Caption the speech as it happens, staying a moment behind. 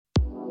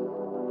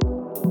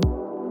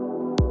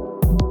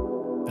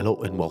Hello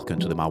and welcome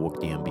to the Mawok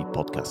DMB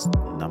podcast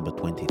number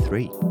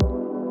 23.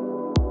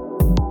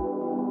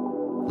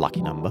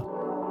 Lucky number.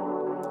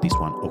 This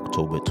one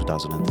October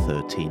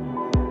 2013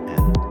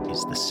 and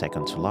is the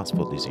second to last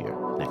for this year.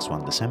 Next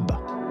one December.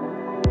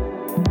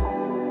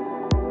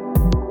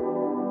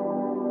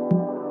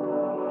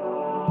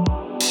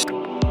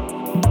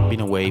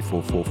 Been away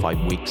for 4 or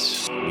 5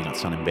 weeks. Been at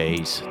Sun and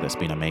Base. That's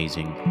been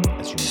amazing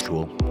as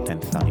usual.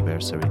 10th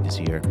anniversary this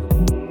year.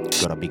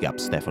 Got a big up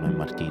Stefano and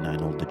Martina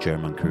and all the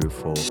German crew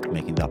for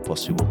making that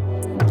possible.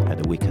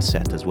 Had a weaker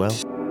set as well.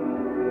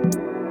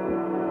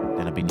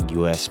 Then I've been in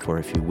the US for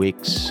a few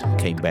weeks.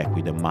 Came back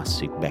with a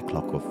massive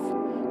backlog of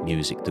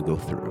music to go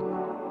through.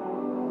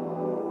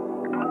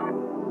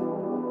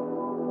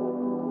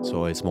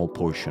 So a small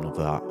portion of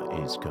that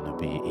is going to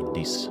be in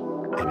this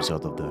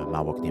episode of the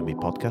Mawok DMB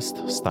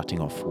podcast, starting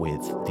off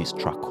with this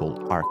track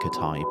called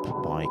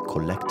Archetype by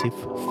Collective,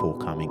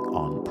 forthcoming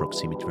on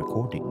Proximity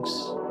Recordings.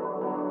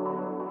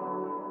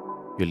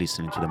 You're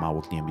listening to the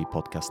Mawok DMB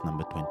podcast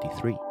number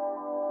 23.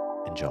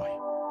 Enjoy.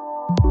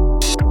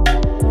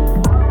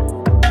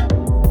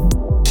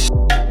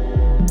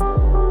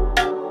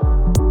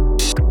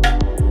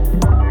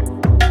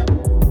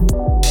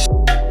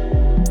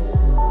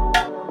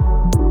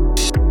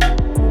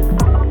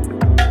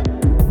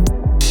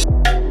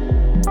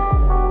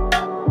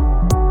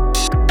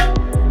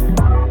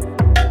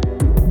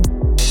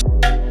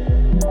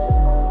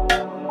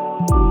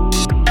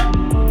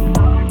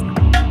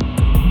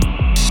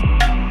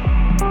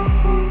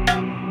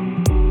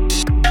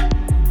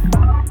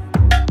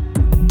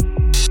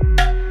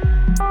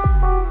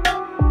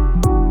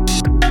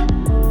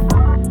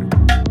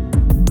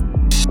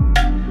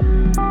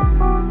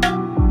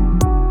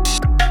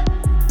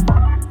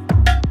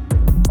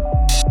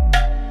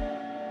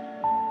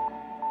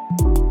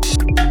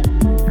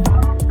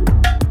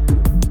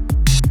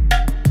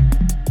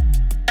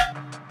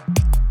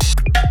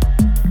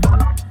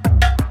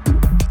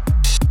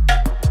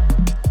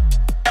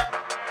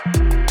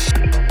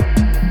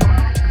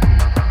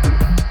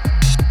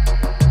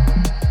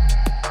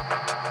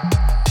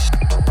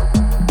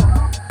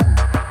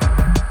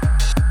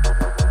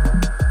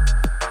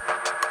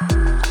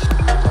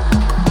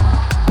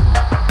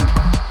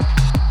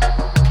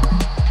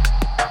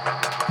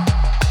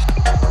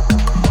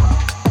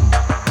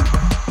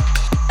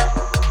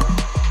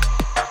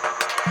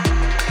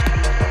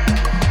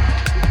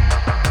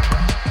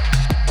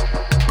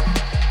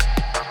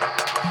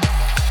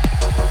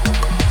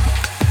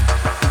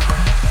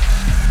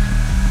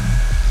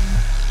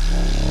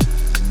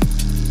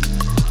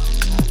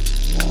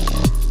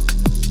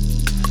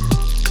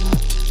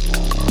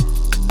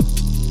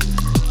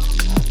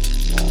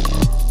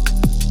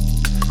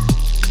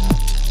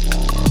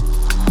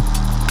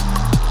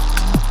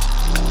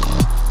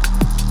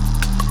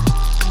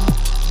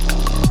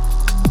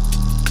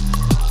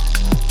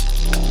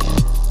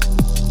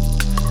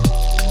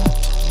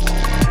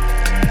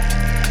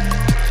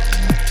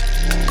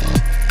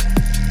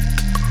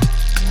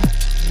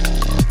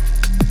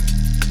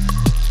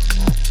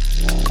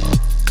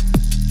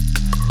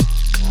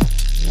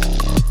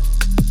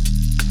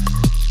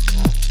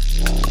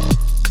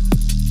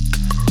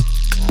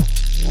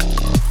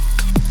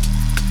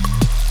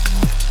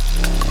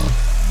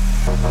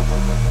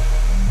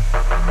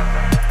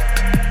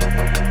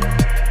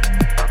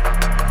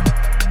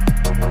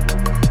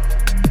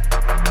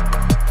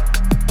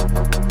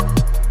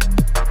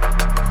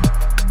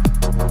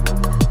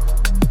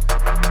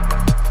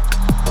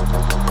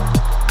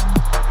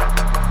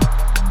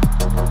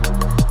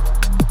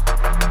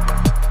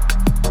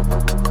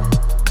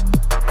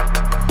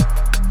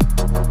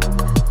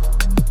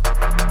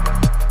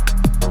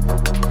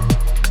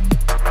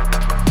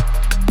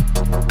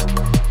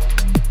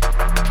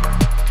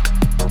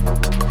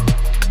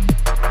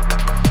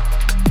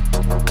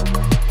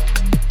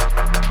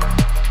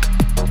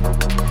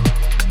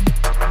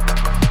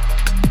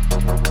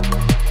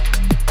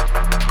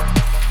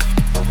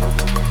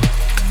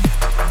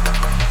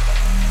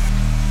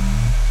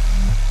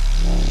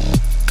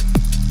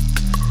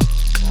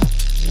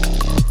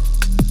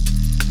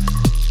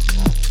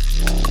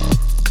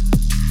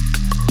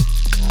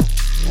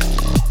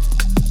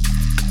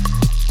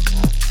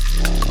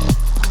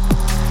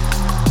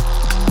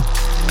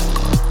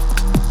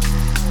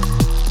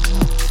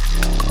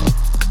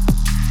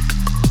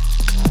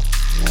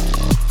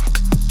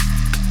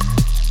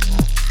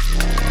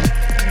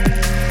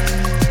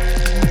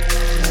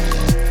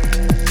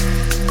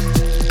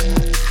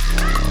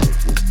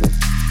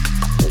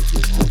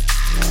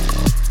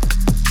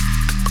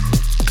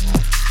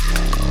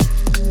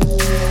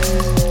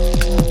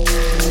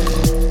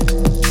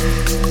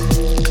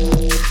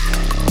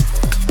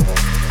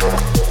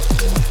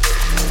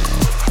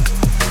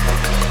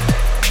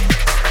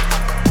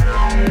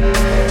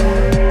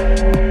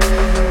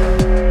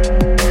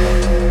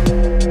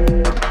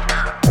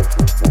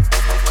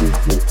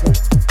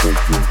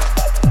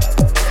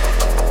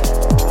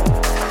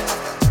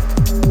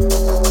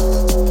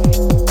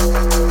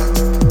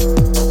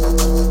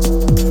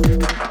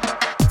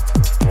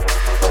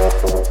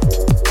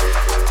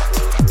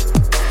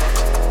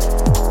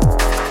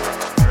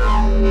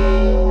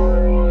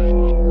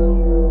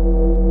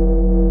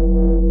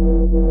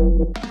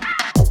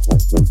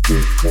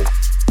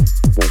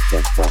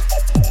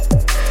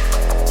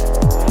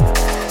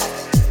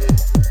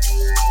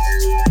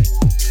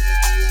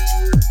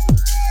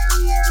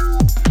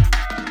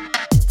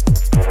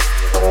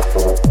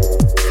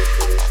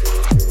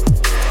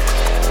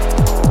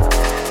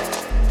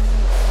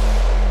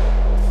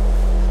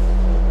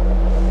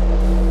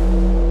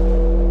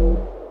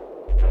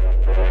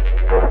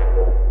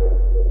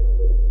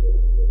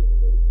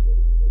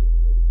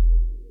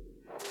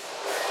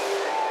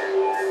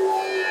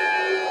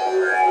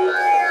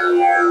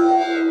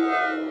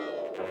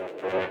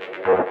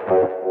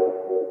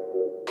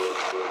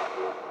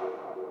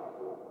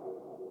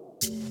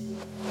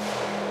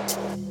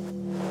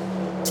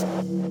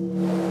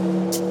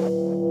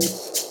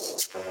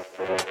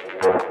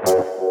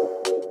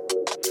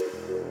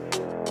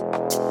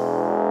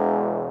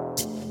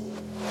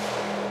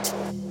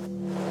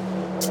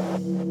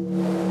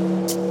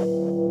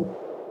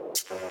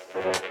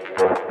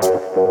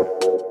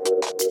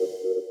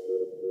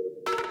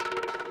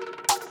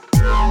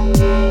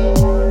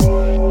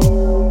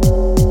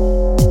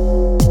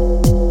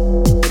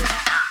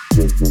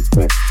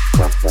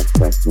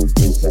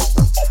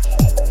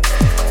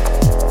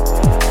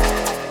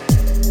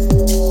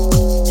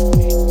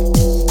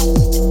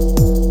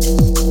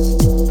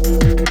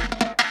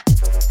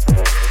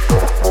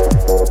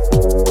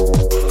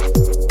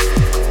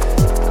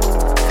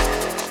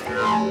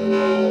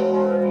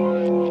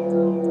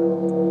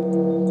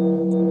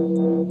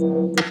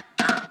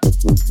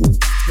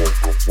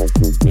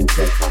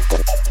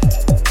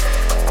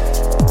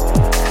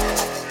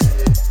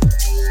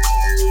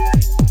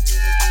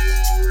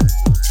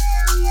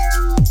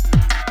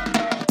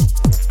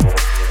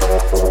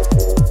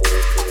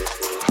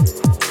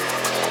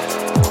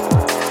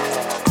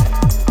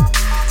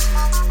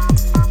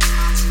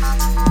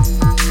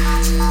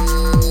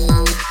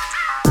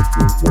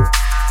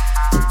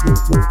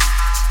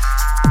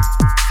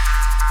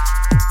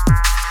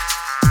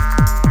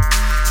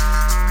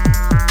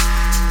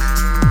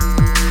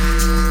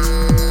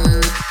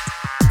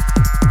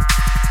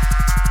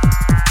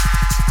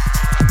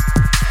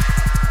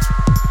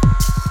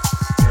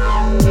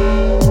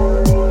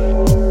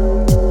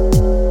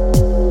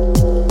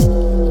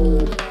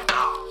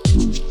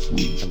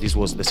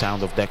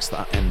 Sound of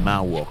Dexter and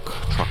Mawok,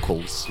 track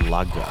called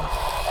Slugger.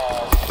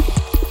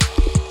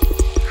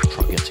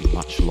 Track getting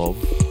much love.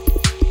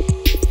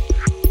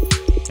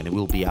 And it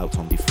will be out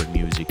on Different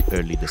Music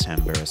early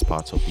December as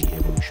part of the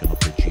Evolution of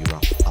the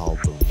Giraffe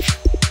album,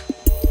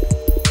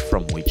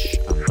 from which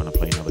I'm gonna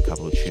play another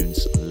couple of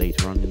tunes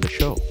later on in the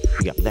show.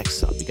 Big up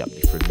Dexter, big up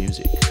Different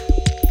Music.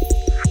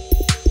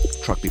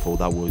 Track before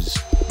that was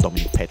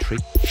Dominic Petri,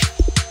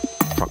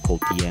 track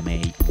called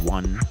TMA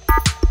 1.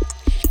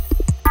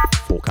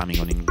 Forthcoming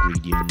on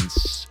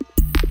Ingredients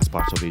as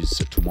part of his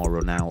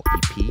Tomorrow Now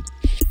EP.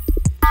 It's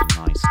a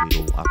nice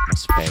little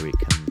atmospheric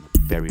and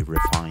very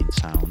refined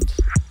sound.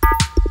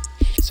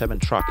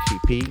 7-track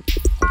EP,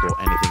 although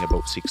anything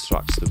above 6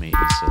 tracks to me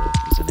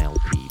is an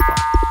LP, but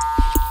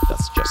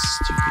that's just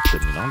stupid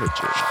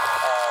terminology.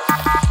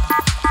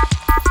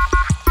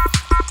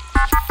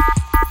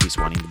 This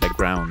one in the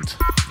background,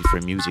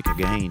 Different Music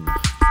again.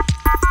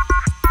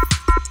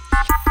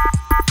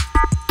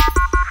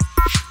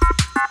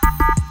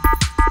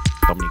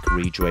 Dominic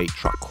Ridgway,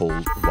 track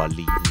called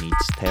Wally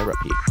Needs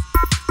Therapy.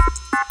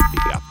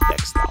 Big up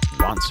Dexter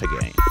once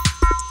again.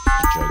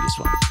 Enjoy this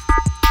one.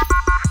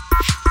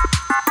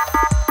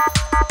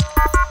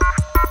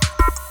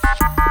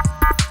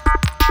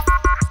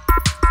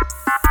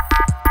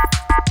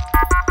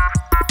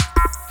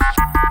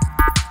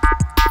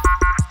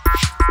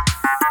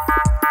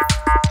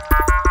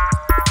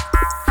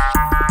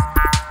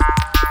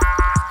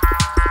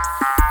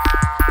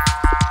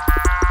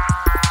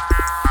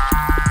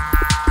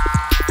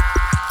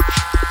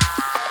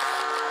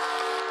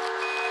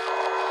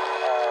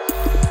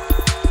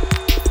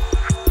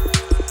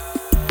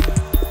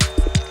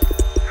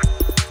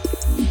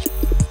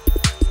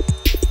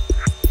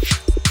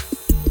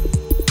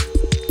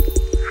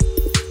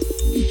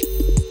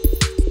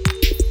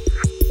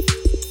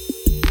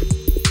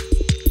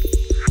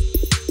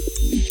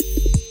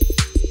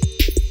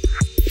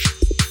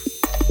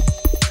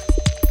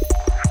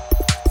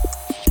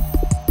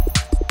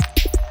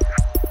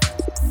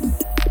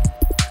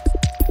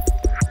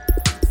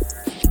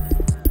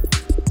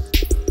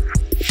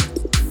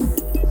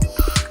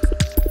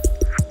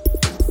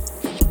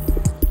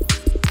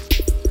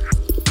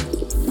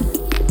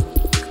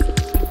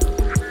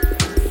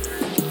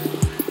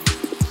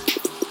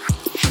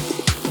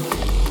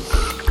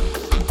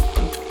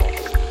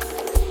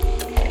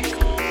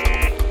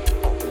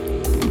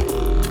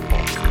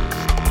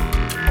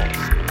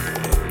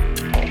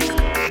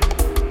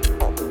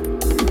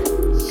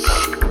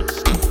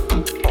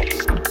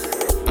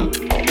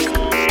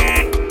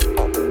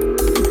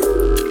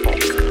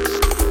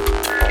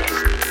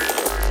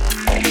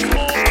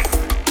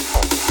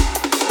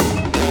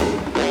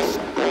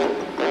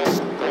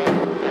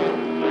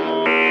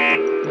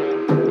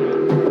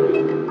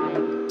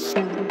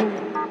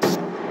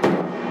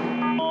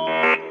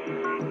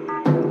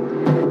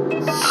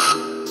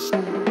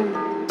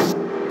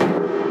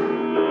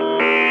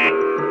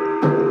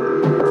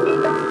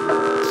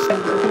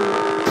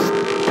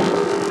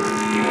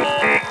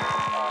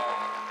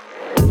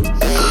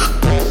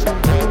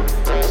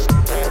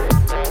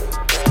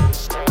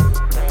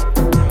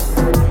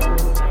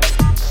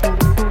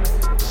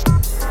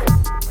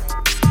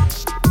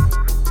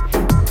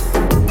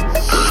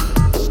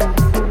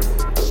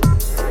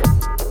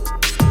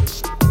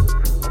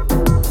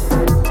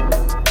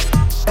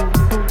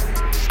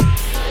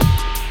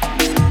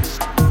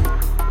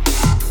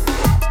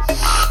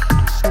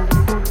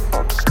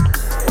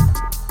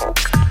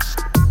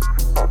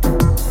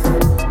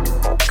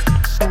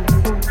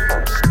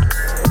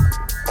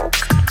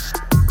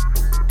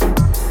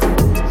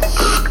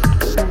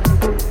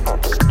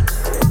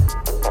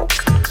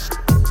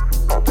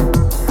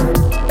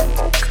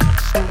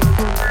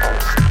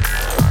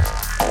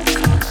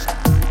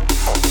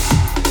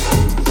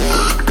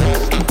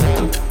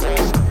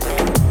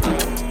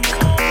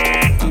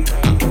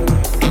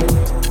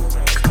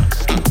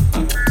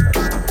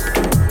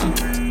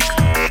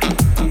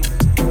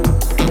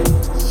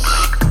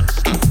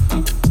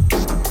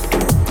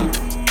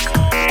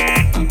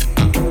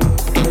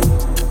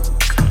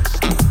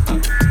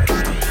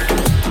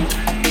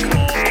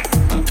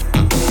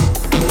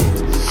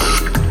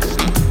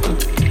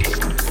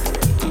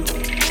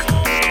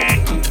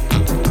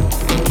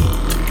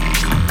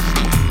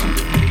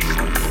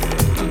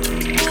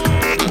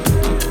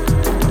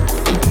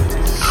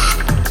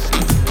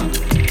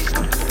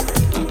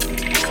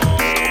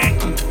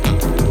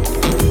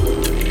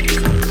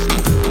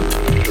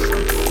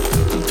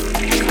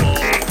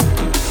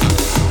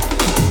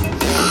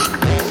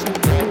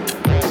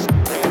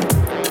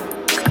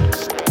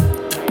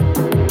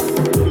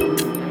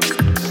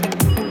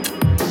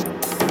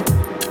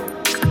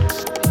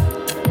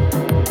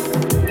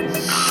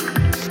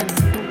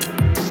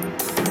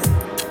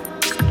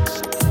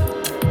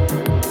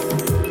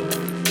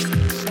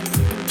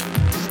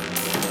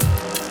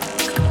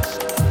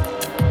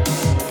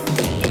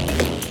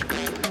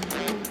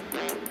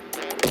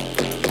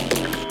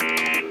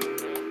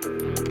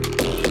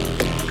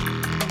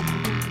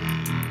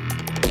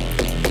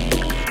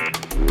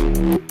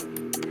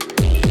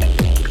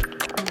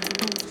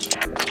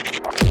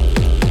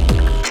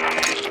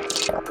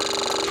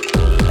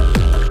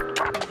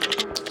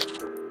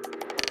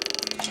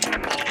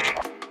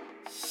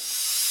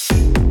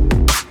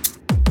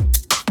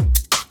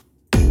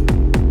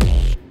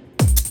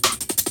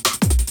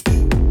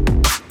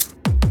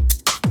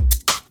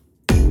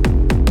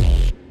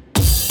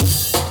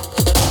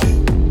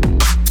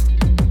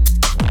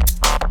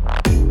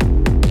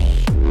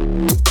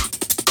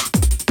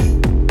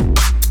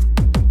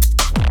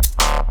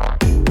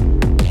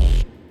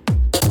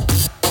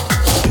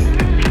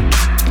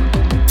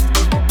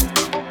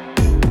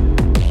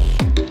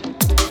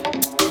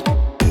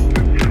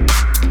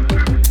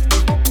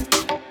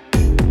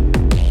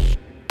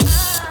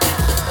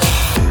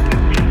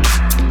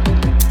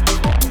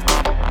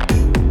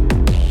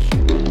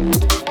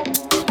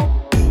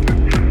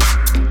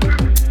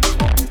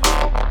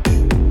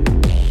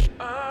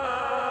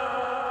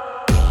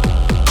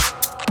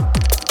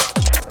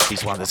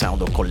 one the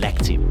sound of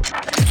Collective.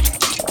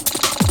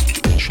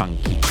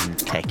 Chunky and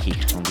techy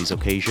on this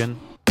occasion.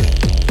 A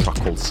track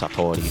called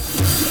Satori,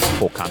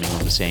 forthcoming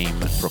on the same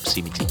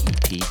Proximity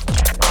EP,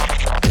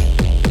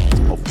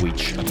 of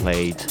which I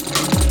played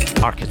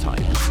Archetype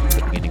at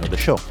the beginning of the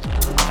show.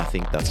 And I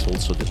think that's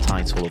also the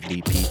title of the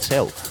EP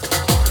itself.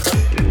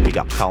 Big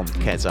up Calm,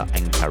 Keza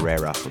and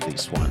Carrera for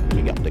this one.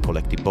 Big up the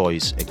Collective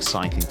Boys.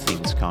 Exciting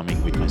things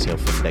coming with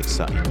myself and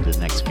Dexter in the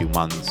next few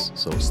months,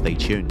 so stay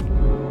tuned.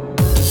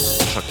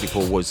 The track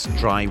before was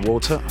Dry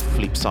Water,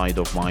 flip side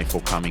of my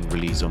forthcoming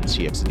release on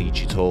CX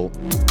Digital.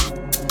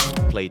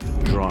 Played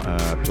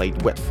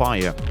Wet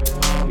Fire,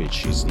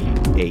 which is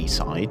the A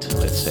side,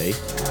 let's say,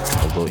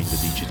 although in the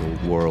digital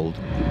world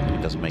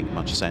it doesn't make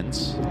much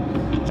sense.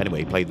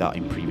 Anyway, played that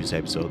in previous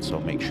episodes, so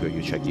make sure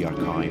you check the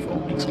archive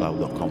on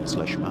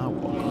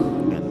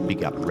mixcloud.com/Mawok. And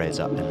big up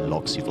Reza and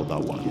Loxy for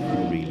that one,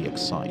 really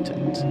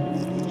excited.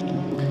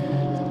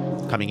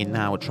 Coming in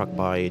now, a track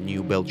by a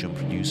new Belgian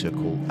producer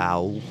called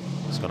Owl.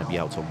 It's gonna be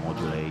out on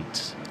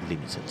Modulate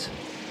Limited.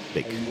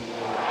 Big.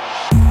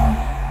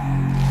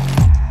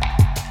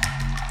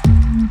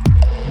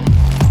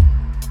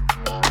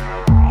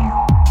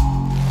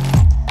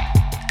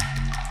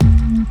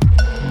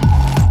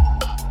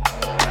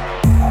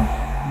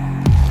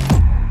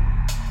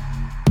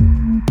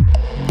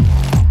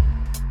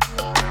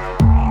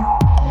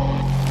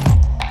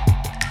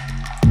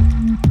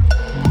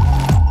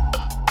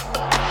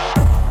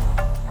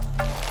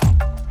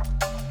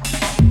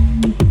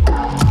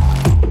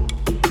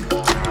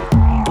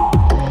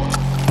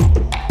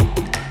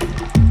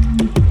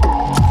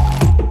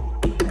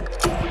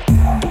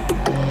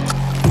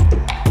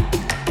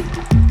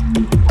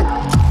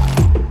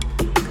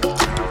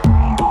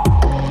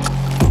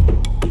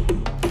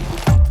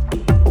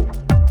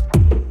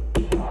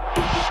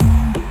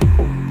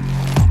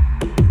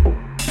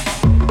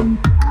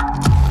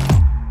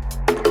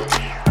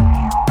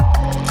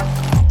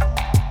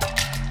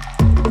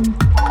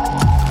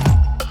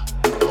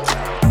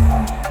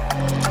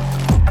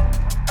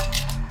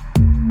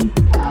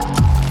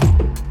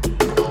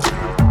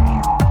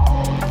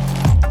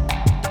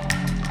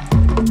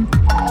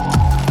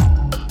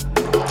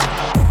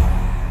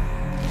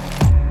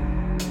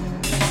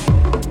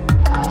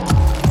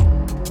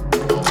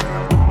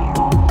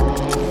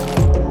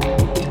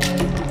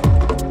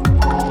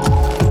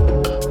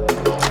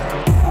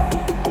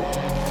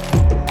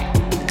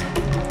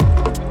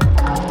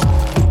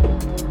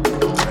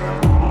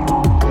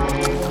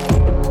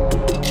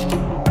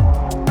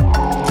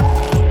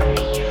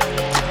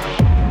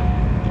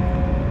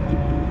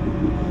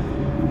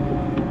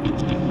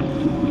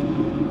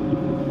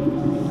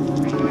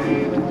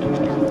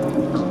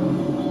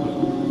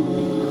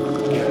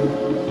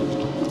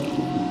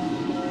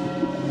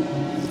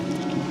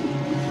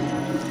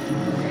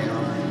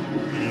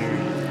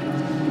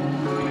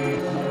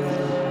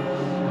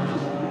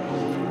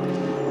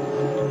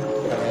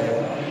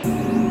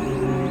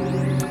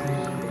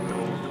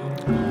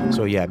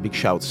 So yeah, big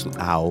shouts to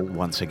Owl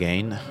once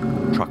again.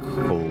 Track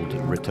called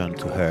Return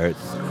to Earth,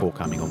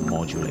 forthcoming on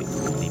Modulate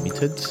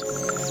Limited.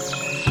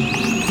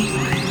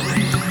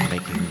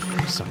 Making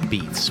some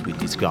beats with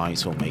these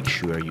guys, so make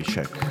sure you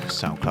check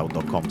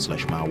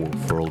soundcloud.com/Mawok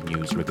for all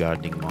news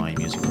regarding my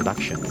music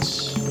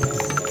productions.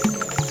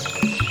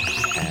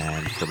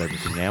 And for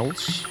everything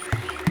else,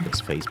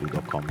 it's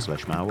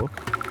facebook.com/Mawok.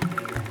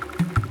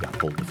 We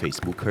got all the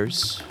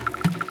Facebookers.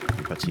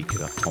 In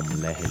particular, Tom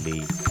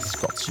Lehley,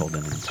 Scott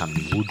Soden and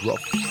Tammy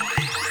Woodruff.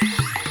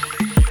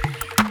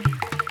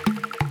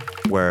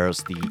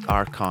 Whereas the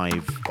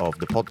archive of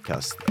the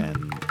podcast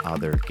and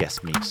other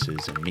guest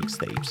mixes and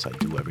mixtapes I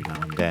do every now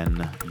and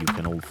then, you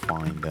can all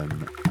find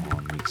them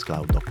on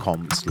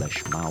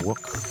mixcloud.com/Mawok.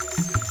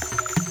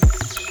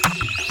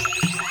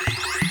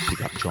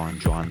 Pick up Joan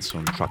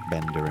Johansson,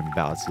 Truckbender and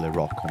Baz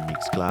LeRock on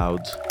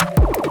Mixcloud,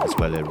 as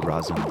well as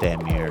Razan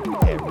Demir,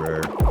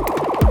 Error,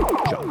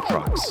 John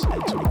Trucks,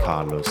 Anthony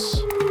Carlos.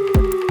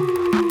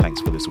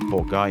 Thanks for the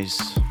support,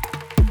 guys.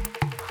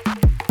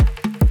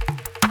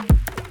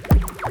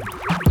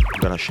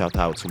 Gotta shout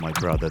out to my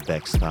brother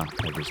Dexter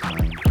every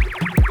time.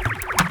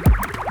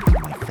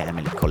 My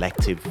family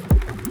Collective.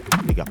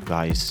 Big up,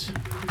 guys.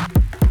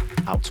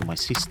 Out to my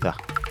sister,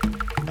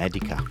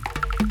 Medica.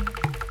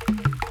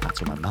 Out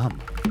to my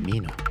mum,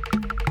 Mina.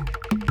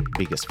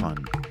 Biggest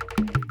fun.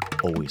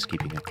 Always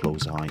keeping a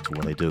close eye to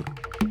what I do.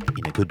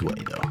 In a good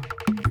way, though.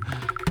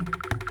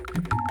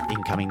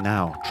 Incoming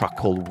now, track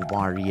called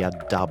Waria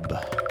Dub,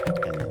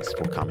 and it's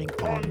forthcoming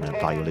on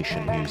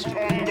Violation Music,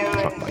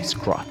 track by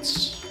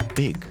Scratz.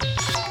 Big.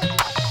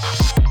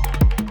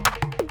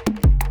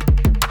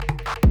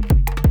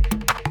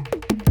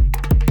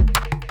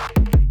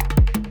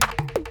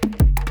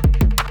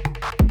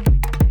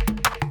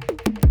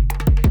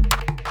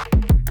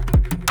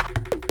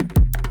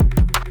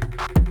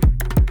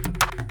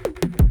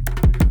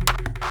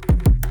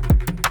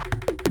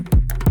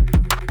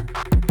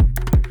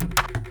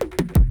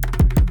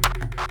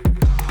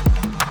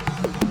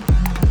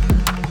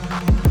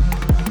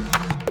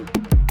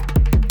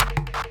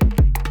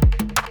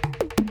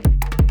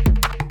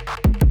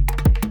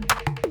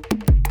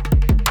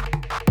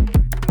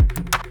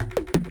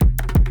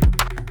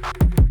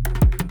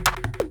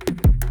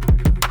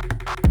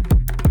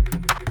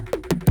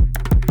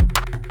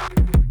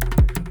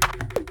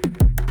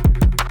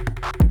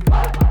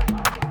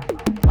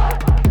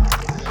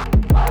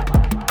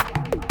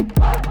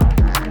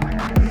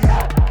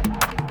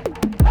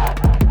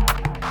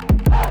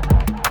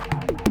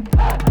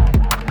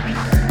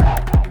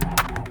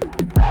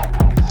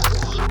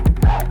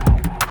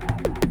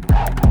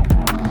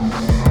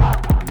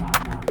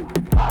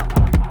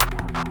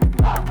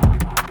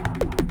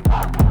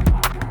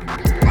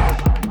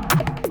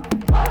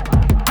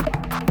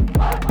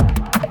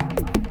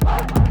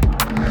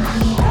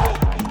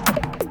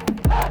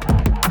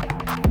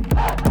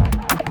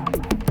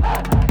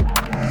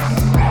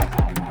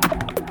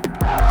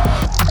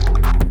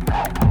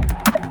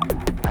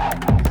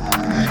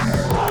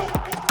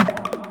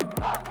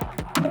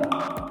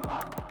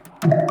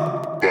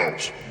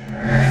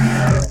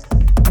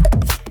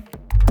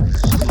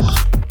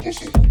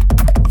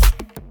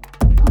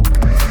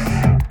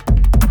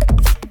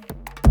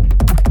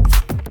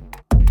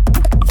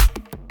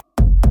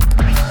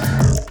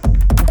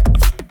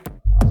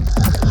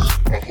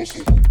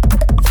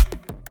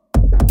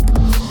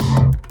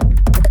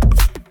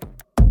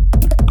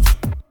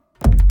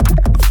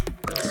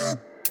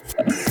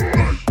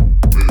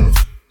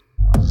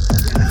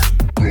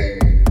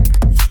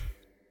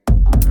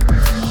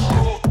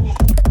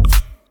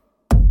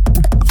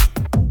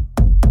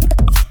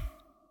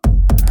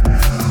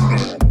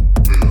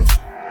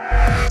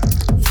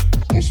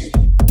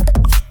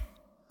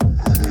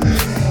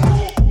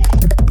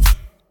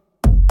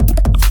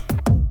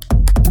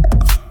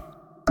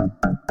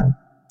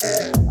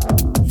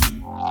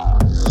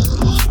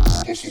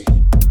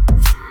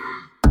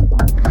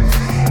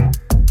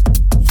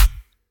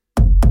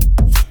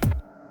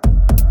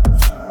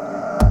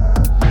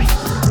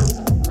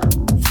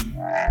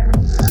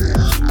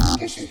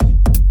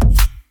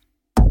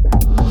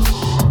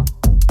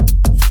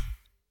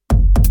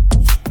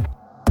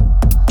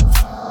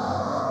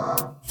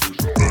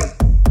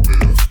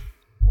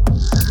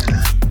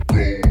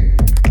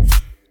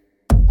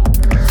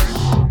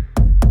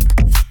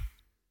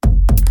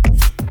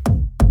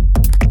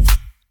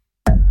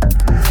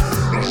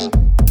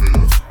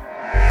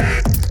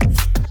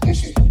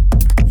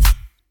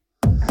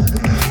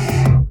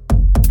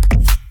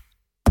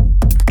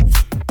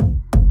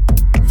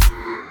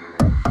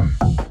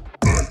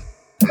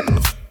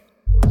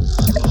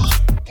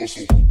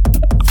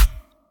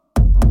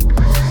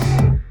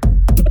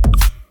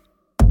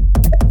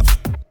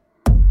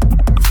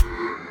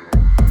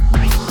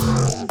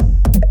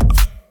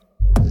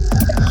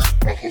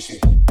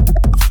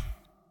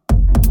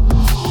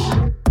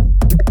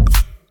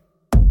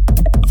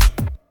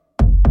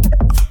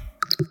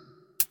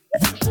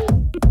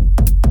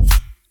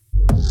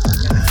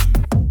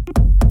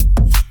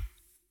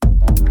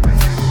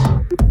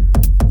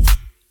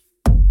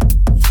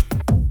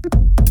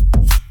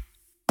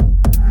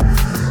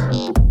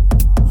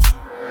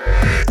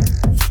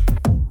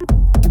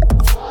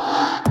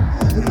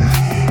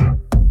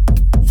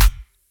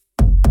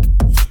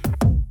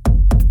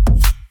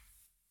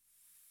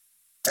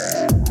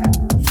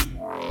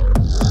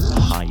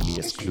 Highly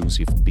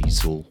exclusive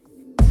Beazle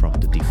from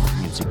the Different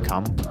Music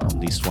Camp on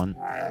this one.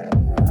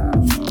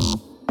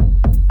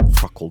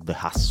 Track called The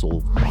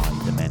Hustle by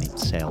the man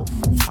himself,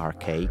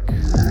 Arcake.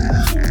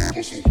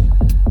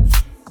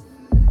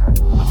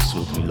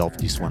 Absolutely love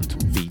this one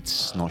to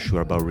beats. Not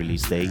sure about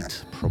release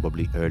date,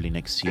 probably early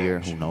next year,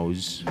 who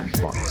knows,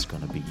 but it's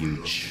gonna be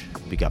huge.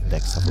 Big up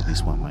Dexter for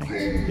this one,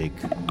 mate. Big.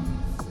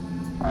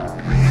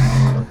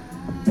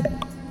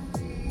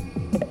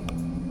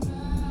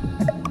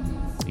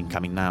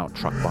 Incoming now,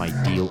 track by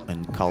Deal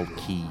and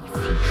Kalki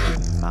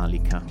featuring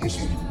Malika,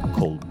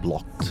 called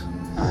Blocked.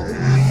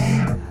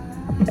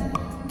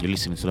 You're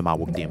listening to the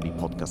Marwalk DMB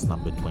podcast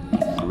number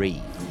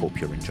 23.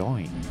 Hope you're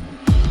enjoying.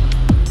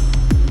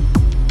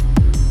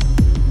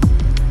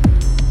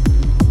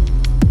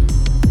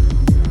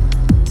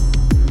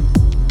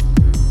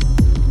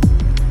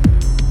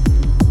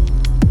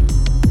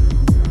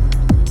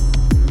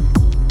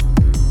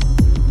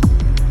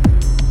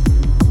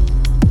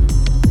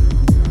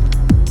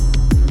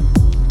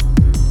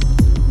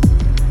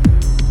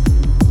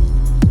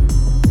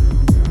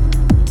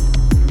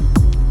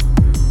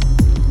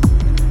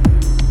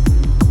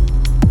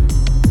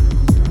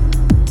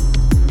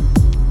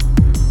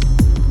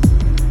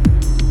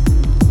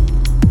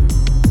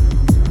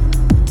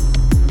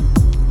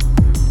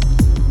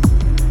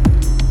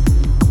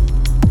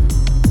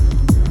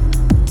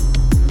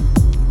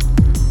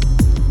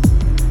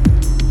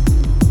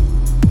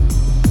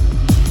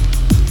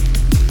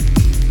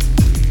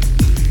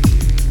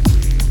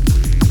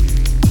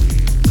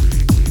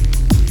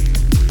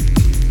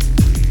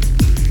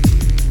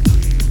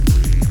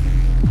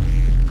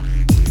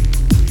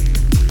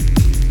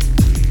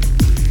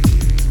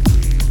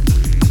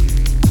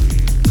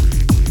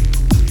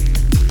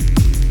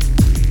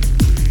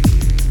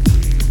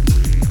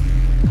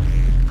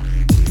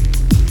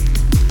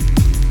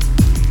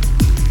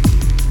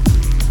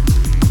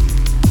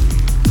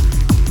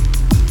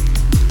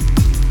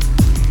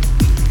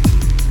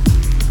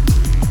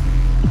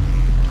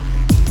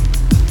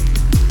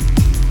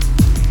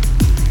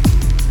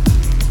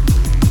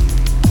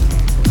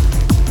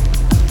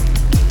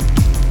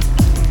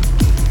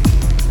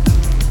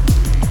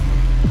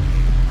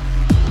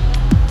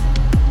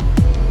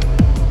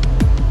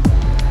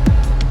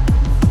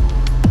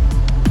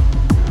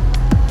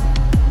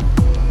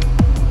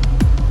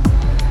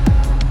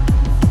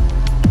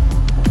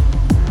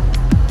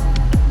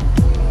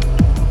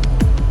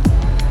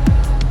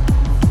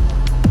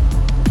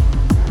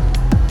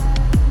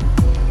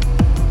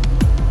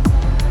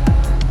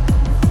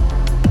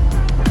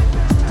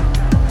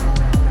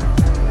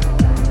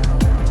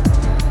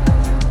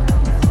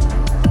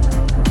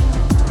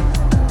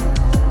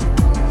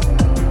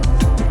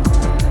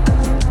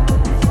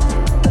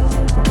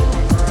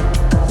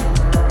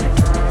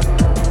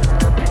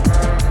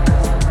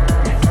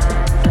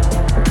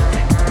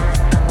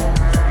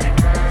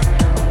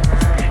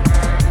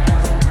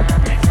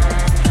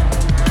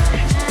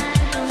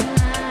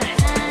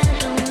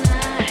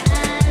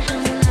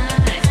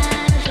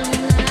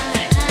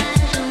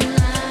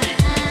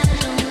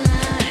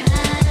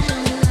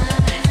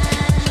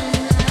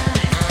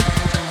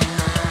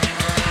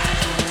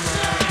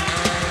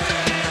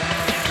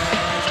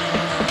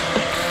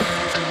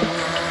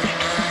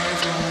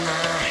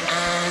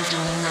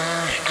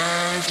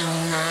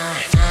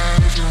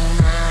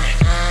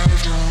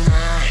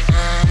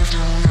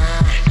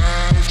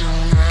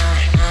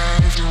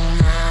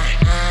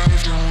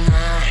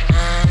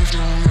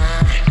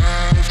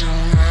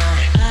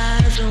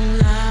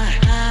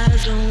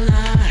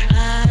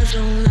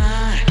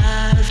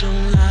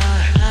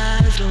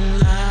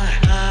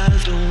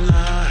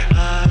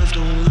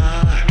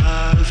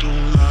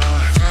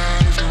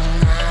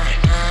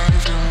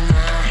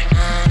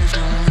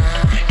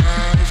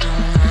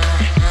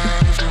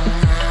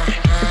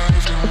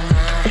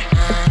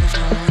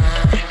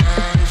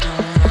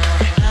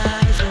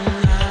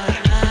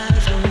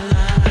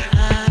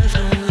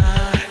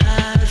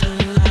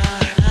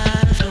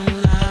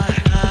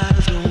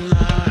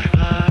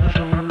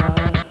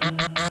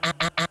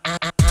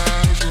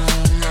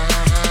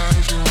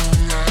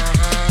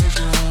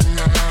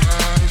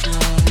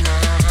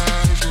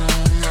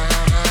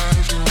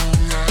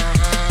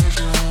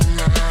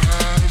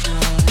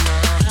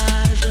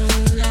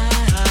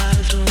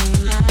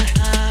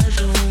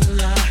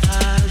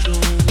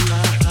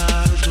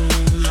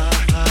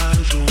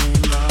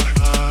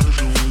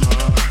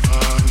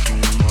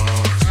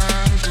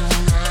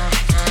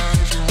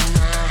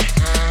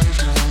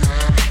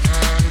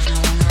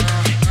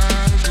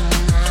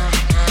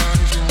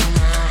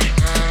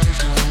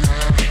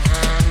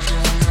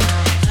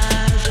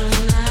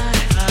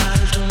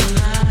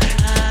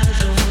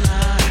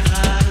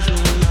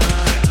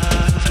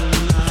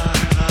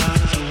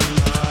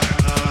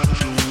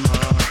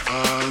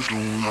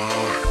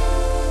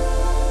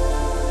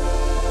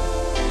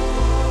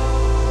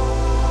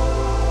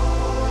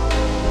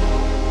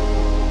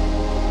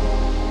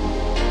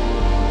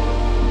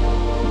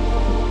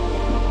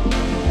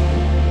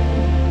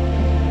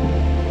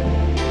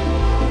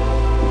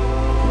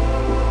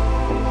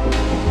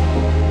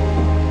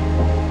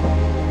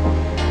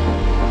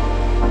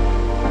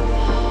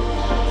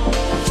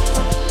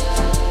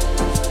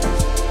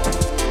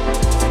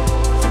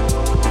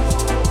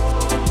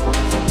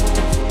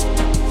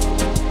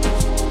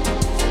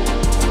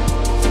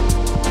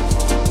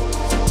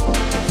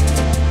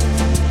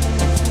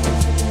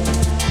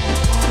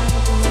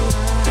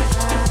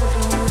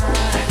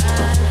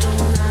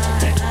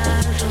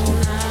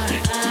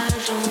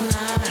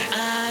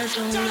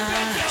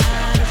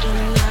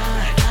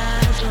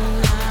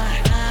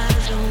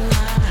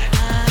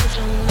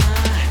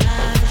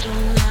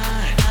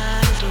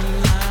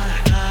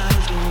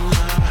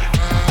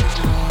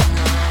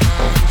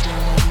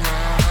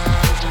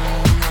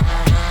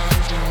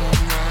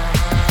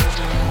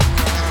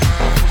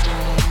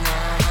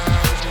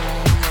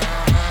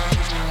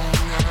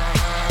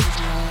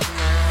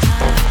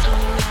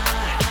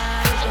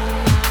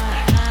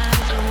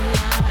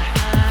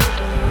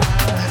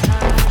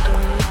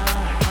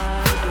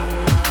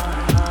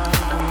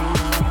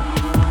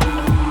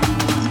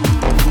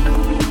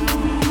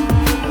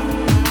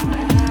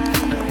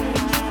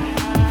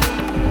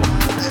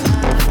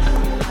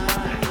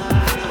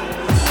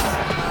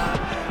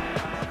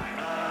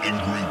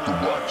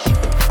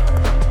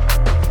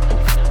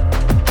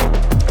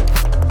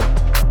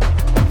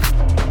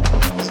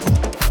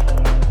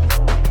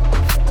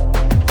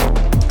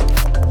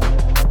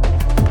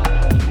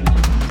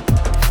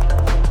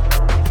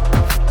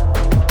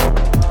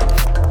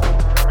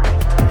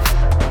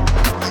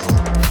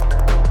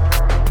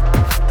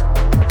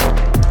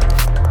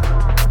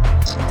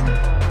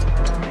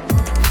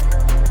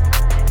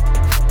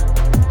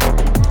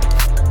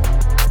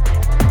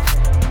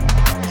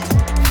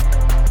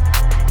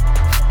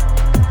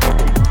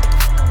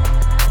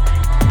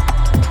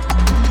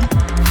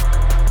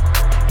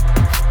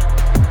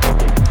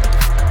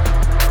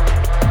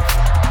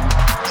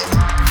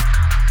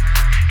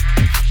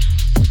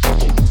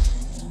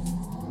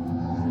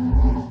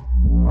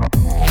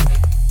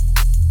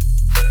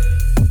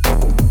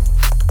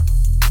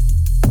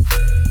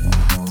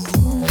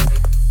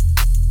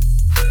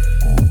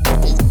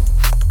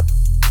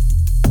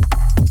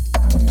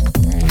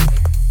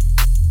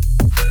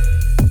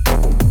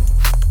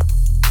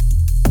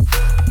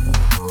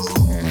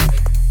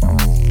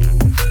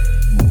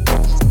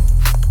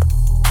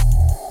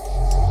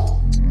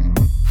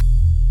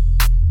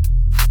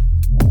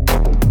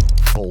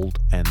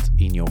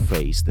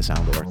 The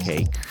sound of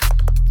Archaic,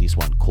 this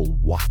one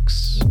called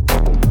Wax,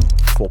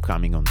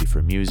 forthcoming on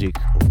different music,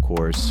 of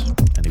course,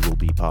 and it will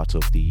be part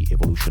of the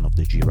evolution of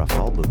the Giraffe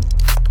album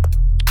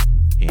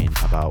in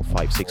about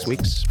 5-6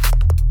 weeks.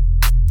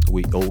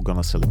 We're all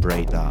gonna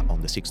celebrate that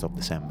on the 6th of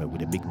December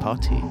with a big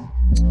party.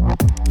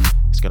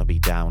 It's gonna be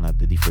down at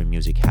the Different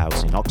Music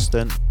House in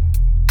Hoxton,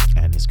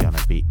 and it's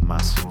gonna be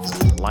massive.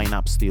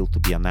 Lineup still to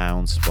be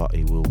announced, but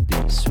it will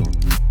be soon.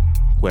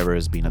 Whoever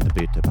has been at the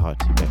birthday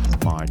party back in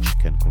March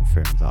can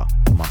confirm that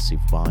massive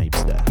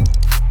vibes there.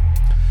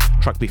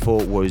 Track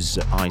before was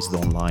Eyes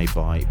Don't Lie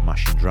by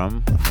Machine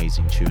Drum,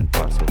 amazing tune,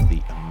 part of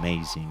the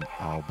amazing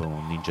album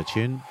on Ninja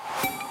Tune.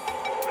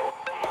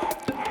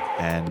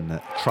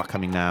 And track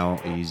coming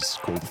now is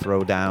called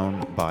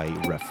Throwdown by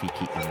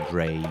Rafiki and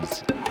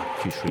Dre's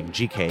featuring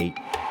GK,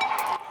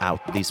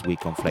 out this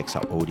week on Flex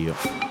Out Audio.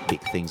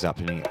 Big things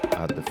happening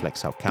at the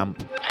Flex Out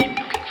camp.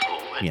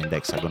 Me and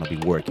Dex are going to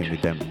be working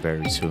with them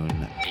very soon.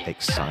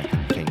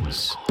 Exciting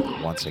things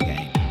once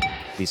again.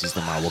 This is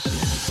the My Walking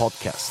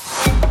Podcast.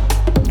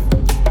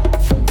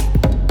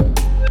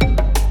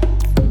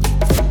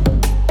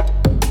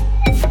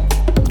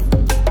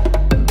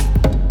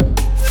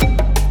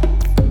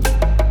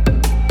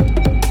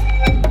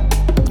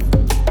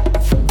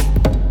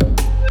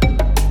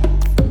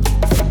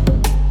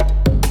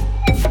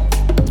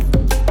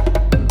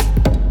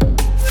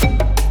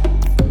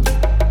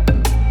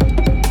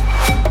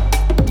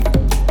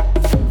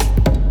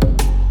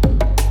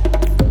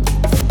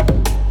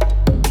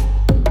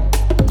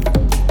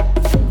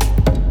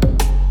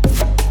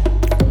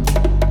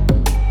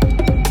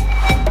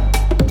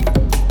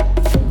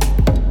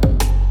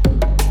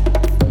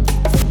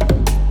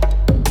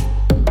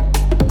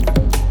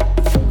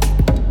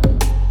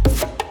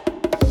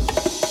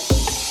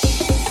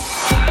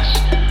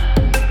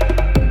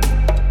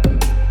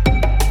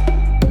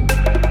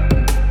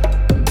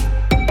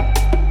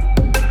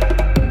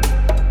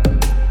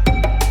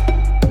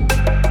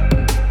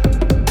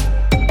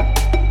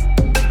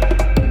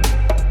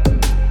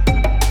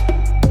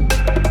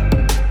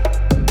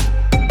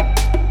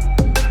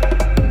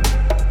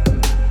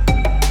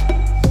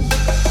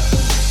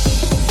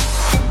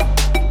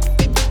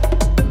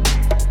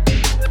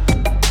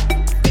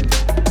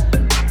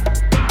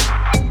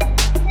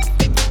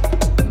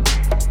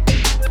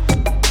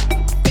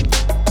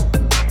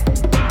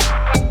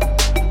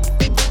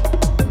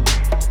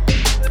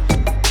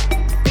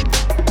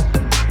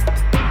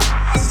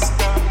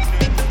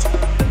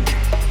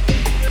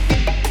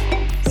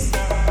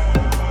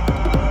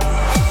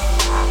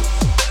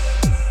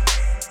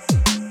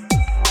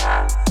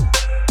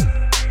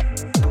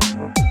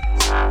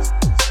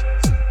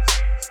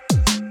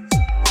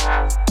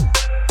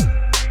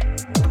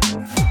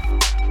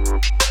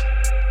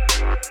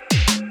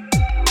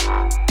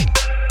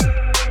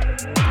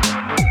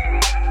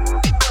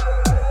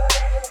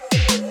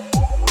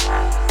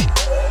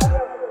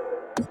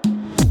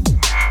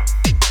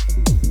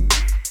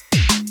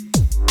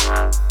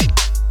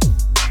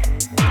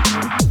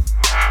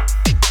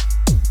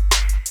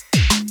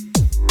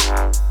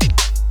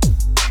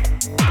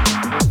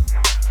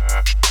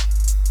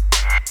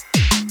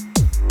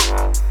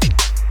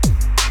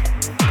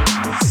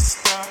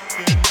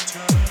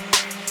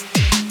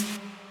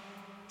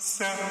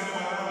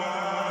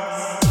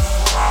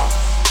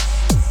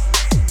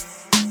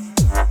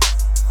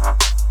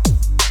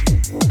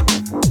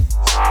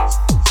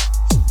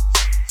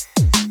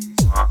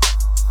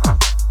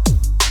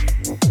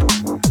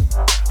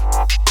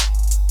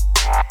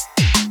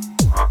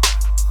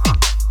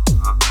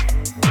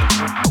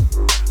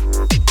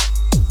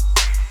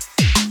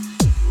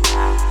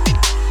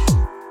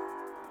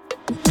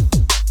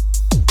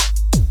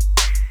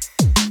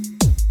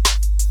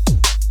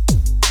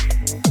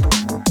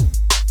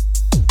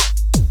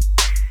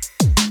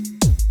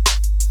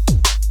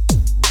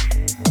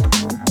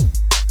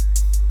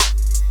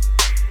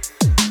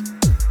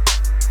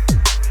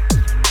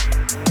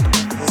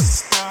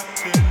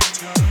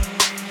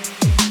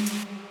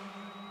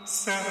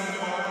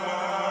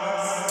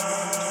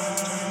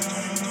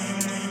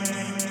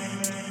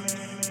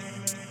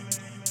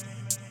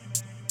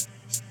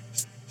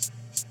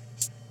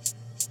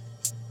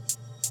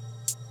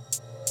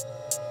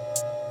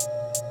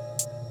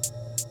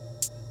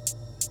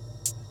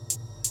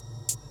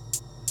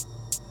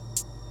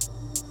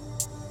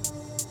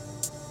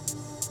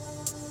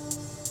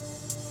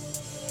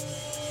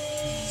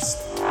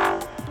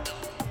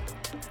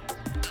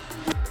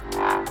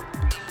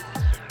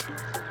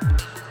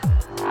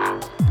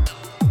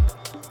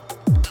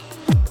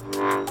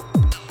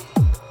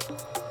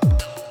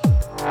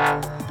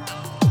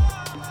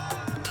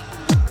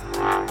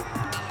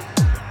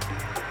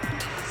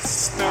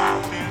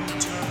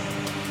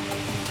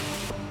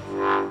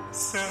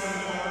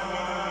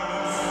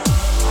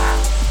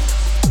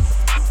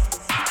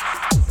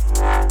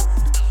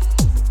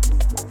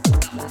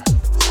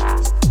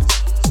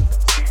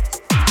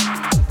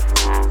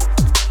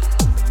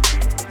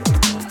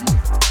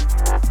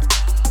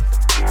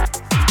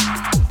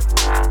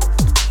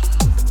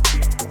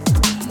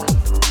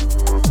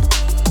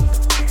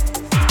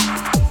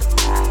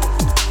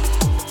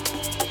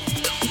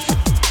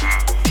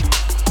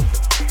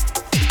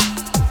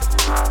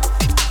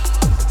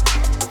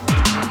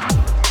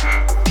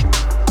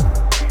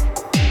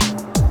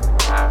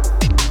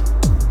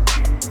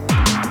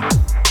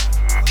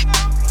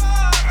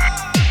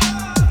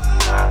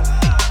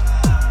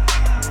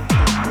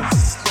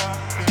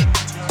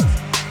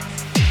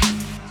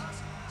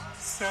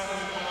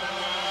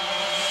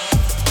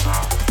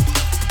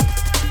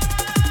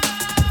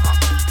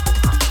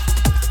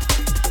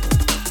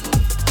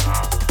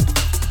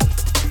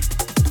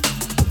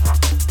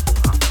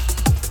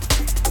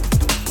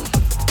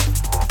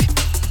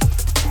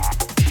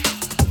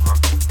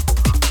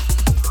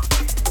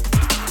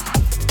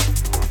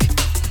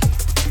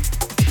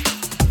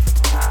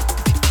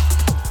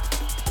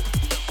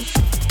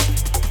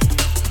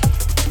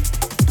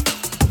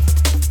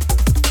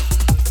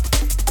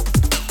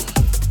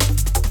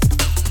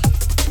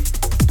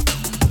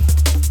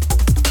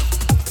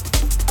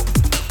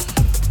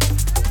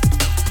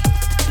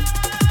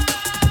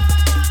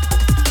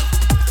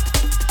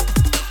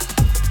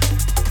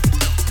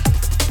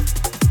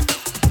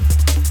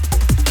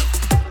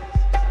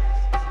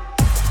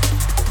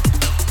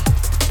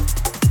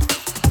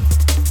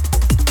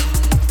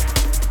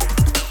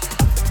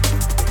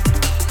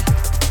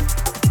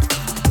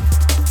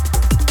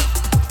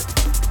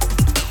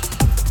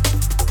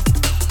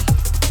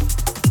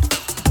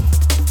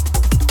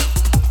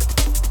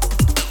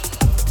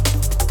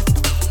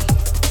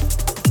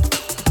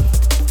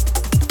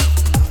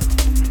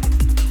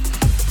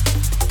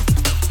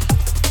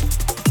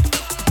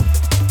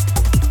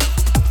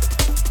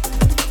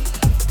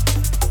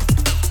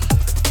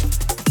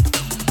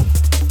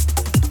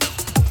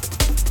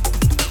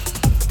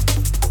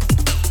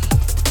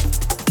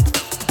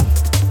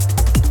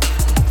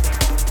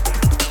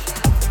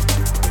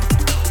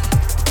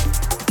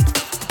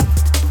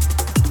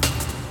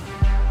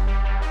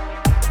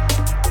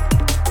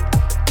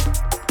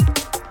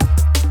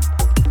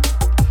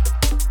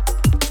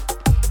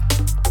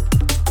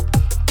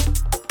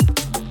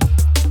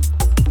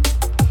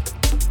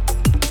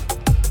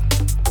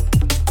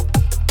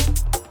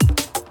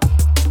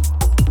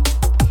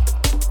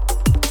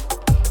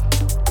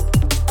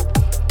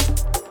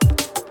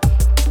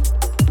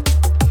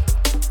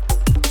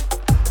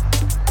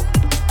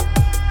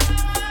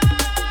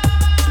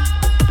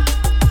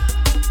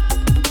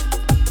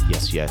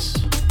 iTunes, yes.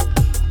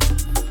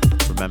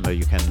 Remember,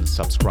 you can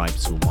subscribe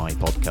to my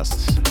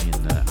podcasts in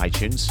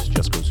iTunes.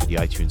 Just go to the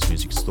iTunes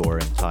Music Store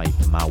and type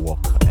Mauok,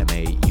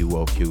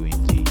 M-A-U-O-Q,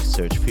 in the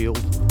search field,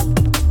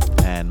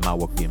 and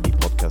Mauok DnB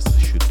podcast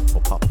should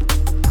pop up.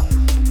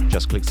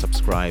 Just click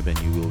subscribe and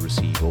you will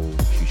receive all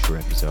future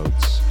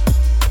episodes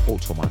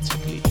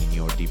automatically in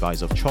your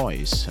device of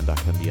choice, and that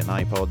can be an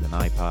iPod, an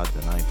iPad,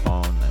 an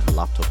iPhone, a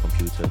laptop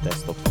computer,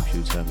 desktop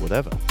computer,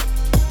 whatever.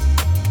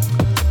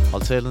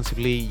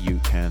 Alternatively, you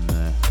can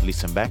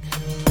listen back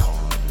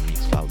on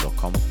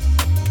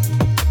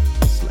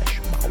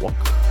mixcloud.com/Mauok,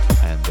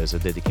 and there's a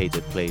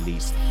dedicated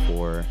playlist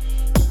for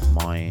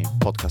my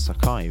podcast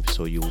archive,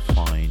 so you'll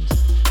find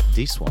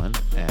this one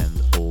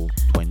and all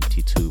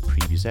 22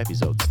 previous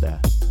episodes there.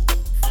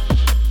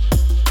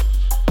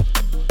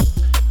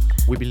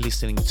 We've been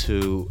listening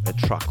to a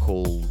track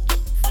called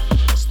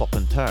Stop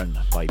and Turn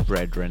by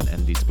Brethren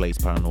and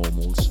Displaced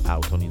Paranormals,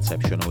 out on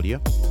Inception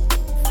Audio.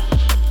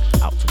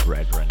 Out to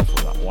Brethren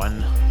for that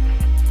one.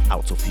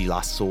 Out to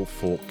Filasso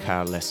for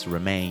Careless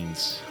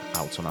Remains,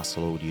 out on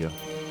Hustle Audio,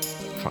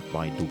 track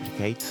by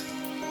Duplicate.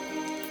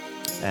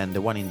 And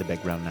the one in the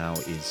background now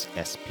is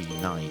SP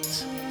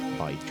Night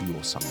by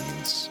Duo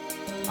Science,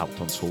 out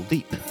on Soul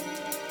Deep.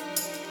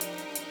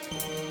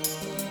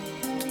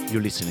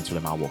 You're listening to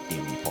the Mauok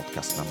DnB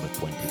podcast number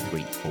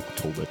 23,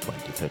 October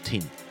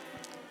 2013.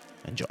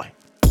 Enjoy.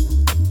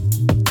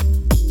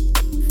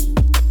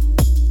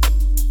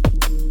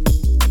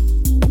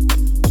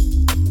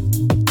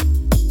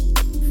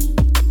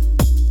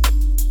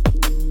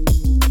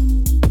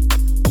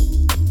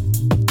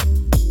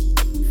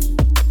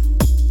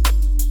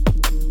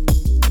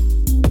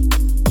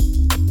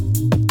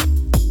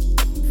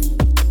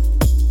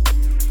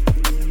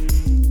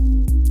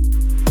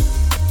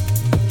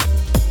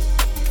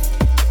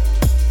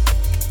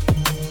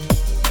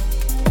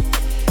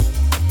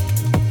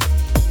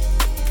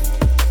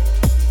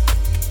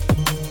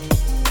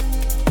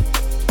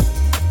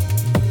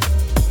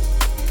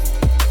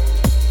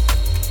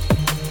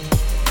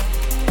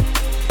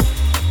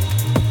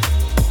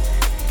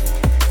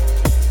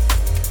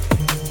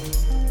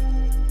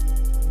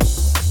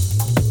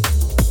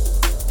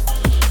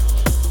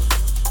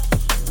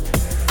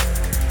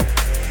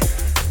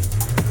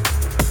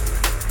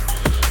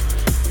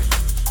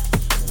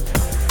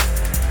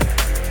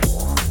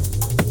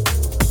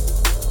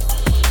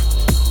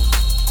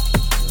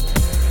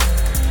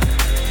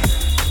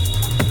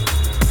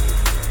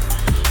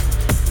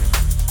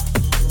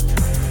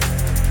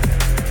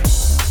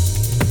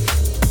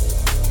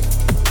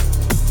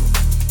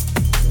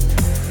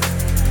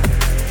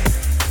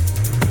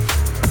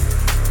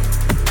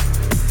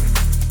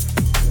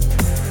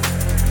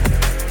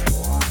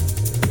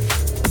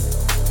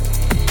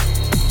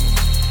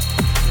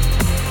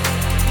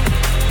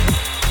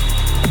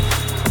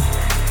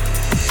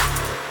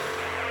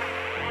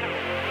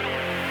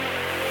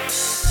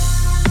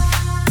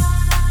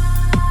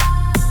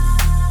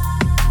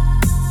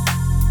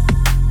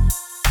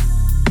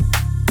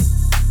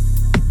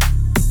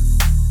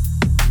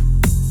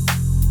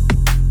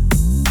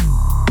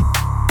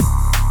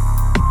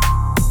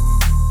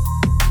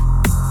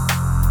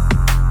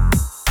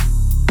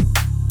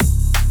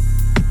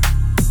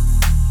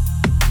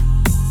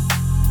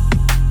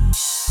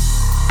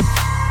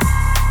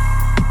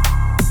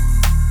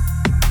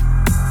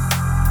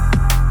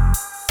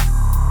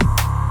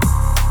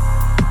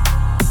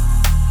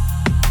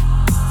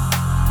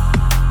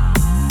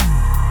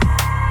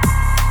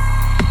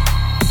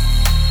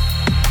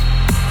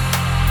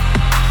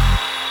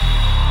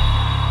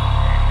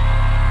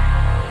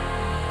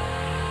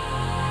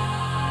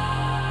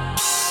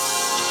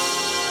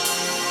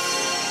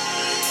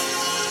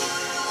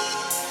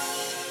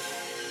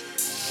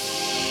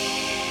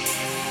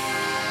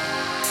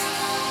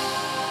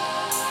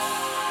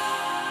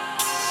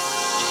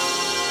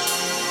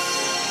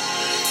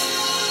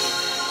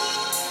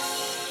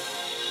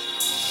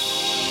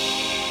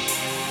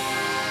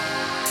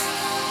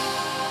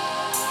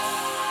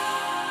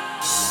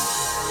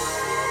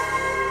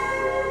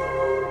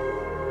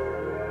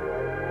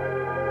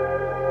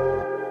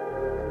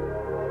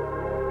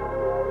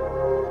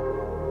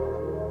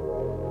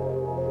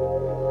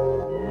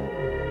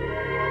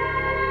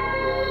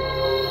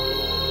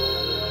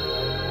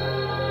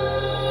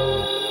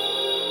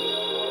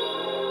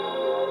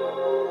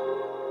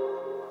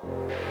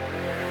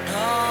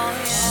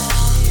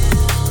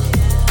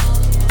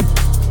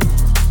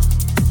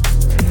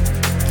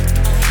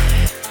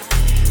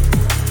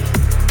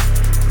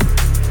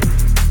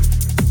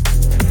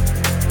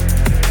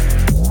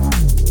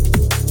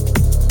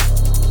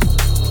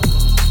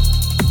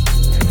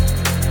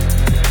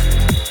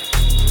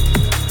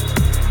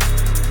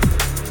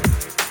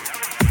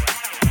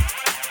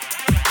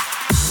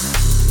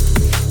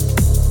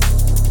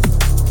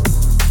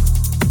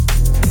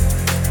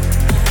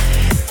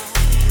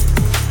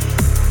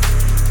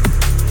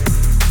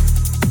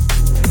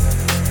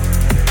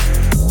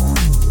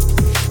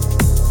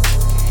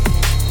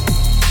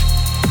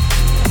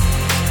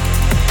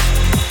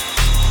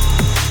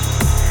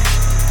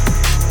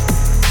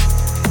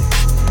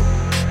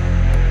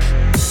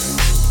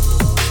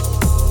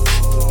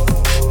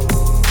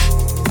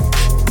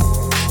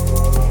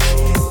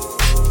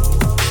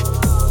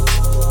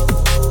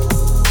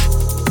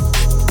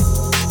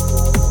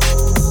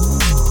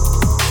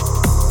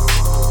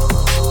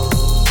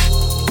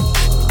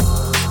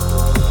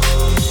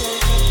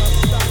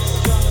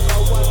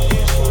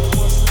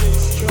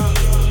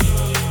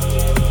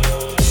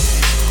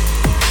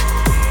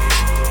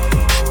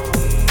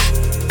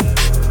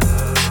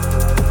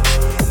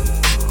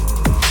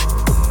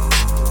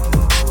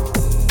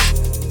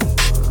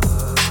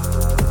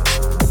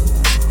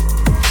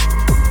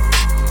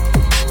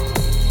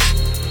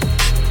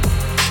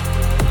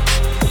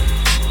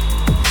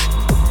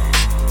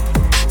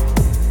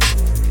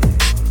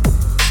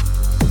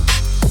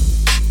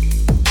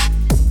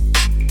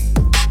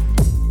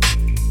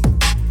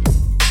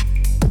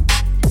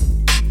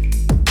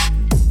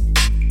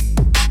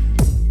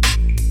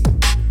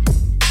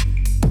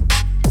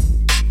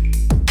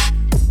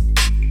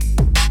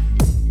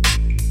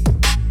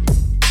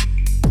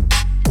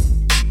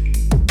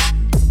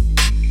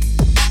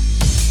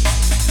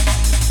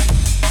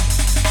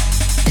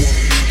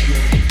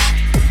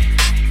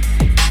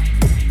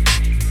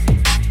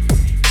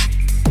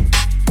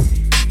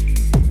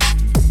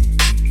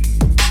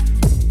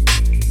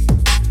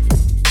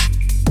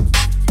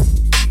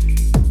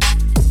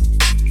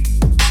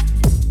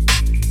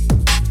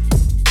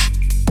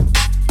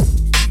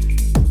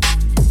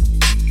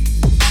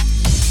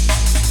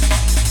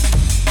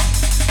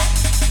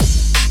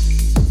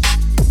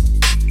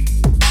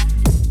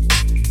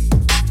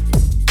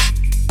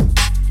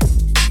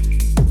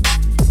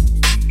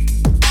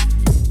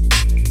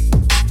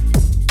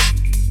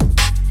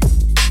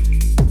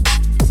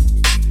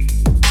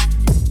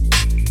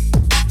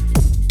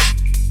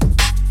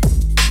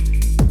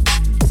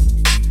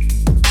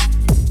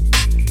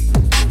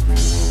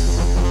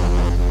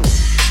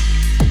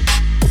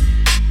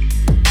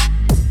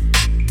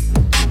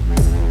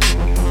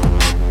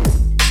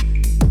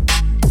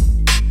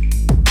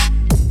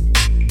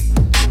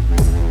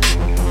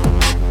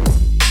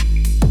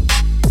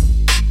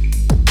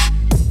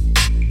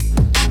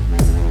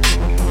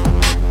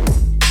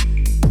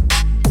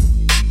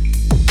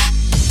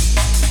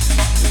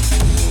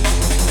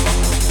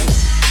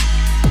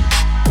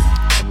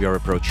 are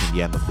approaching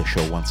the end of the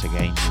show once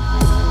again.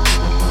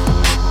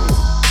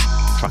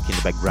 Track in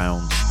the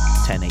background,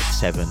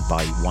 1087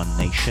 by One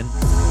Nation,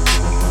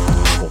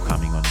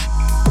 forthcoming on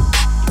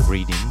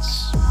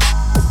Ingredients.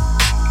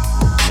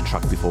 And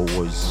track before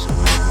was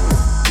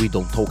We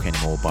Don't Talk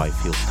Anymore by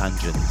Phil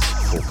Tangent,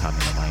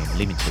 forthcoming on I Am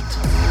Limited.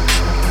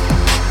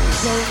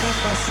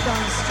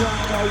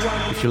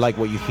 If you like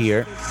what you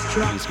hear,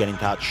 please get in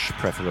touch,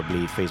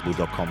 preferably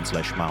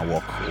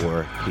facebook.com/Marwalk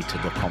or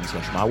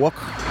twitter.com/Marwalk.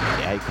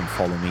 Yeah, you can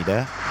follow me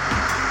there.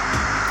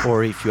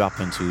 Or if you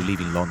happen to live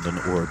in London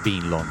or be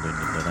in London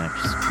in the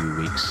next few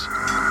weeks,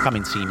 come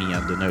and see me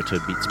at the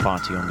Nurtured Beats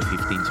party on the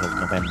 15th of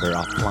November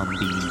at Plan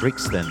B in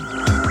Brixton.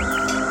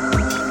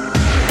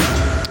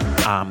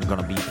 I'm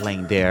gonna be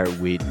playing there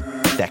with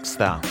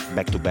Dexter,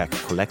 Back-to-Back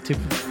Collective,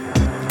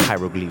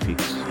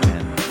 Hieroglyphics,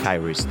 and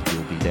Kyrist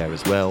will be there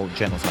as well,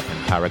 Genotype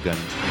and Paragon,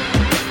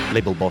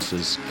 label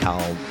bosses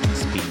Carl,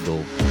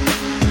 Spindle,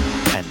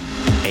 and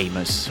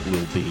Amos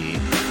will be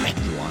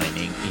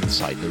headlining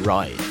Inside the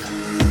Ride.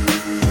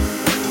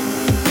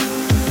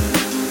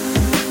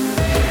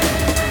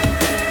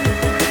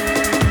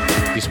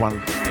 This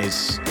one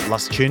is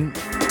Last Tune,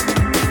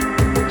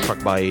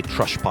 track by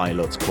Trash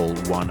Pilots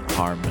called One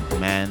Armed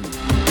Man,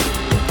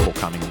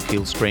 forthcoming on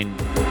Killscreen.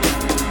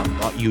 I'm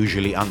not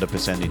usually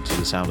 100% into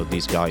the sound of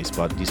these guys,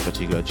 but this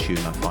particular tune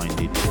I find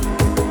it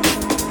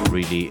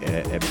really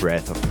a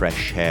breath of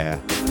fresh air,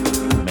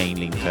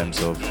 mainly in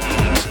terms of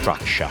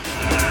structure.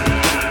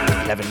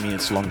 11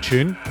 minutes long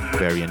tune,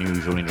 very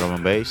unusual in drum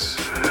and bass,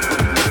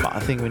 but I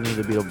think we need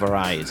a bit of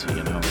variety,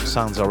 you know.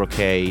 Sounds are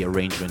okay,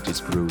 arrangement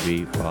is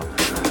groovy, but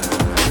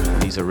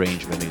this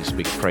arrangement is a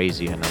bit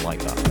crazy and I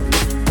like that.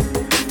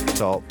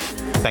 So,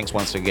 thanks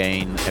once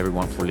again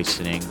everyone for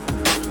listening.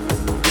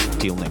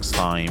 Till next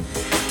time,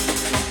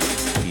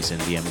 peace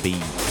and DMB.